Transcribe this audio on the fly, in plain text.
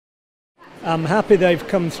I'm happy they've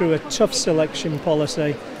come through a tough selection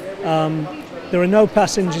policy. There are no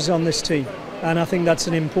passengers on this team, and I think that's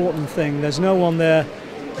an important thing. There's no one there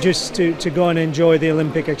just to go and enjoy the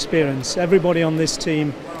Olympic experience. Everybody on this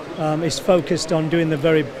team is focused on doing the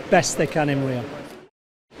very best they can in Rio.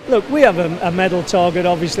 Look, we have a medal target,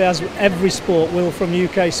 obviously, as every sport will from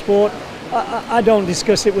UK sport. I don't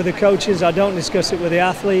discuss it with the coaches, I don't discuss it with the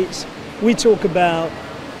athletes. We talk about,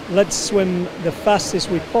 let's swim the fastest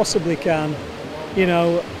we possibly can, you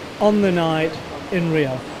know, on the night in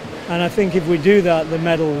Rio. And I think if we do that, the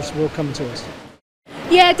medals will come to us.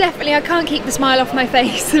 Yeah, definitely. I can't keep the smile off my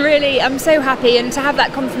face. Really, I'm so happy, and to have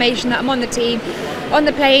that confirmation that I'm on the team, on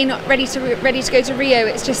the plane, ready to go to Rio.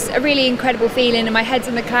 It's just a really incredible feeling, and my head's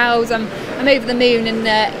in the clouds. I'm over the moon, and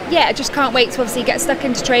yeah, I just can't wait to obviously get stuck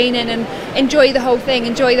into training and enjoy the whole thing,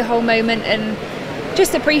 enjoy the whole moment, and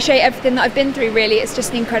just appreciate everything that I've been through. Really, it's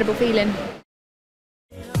just an incredible feeling.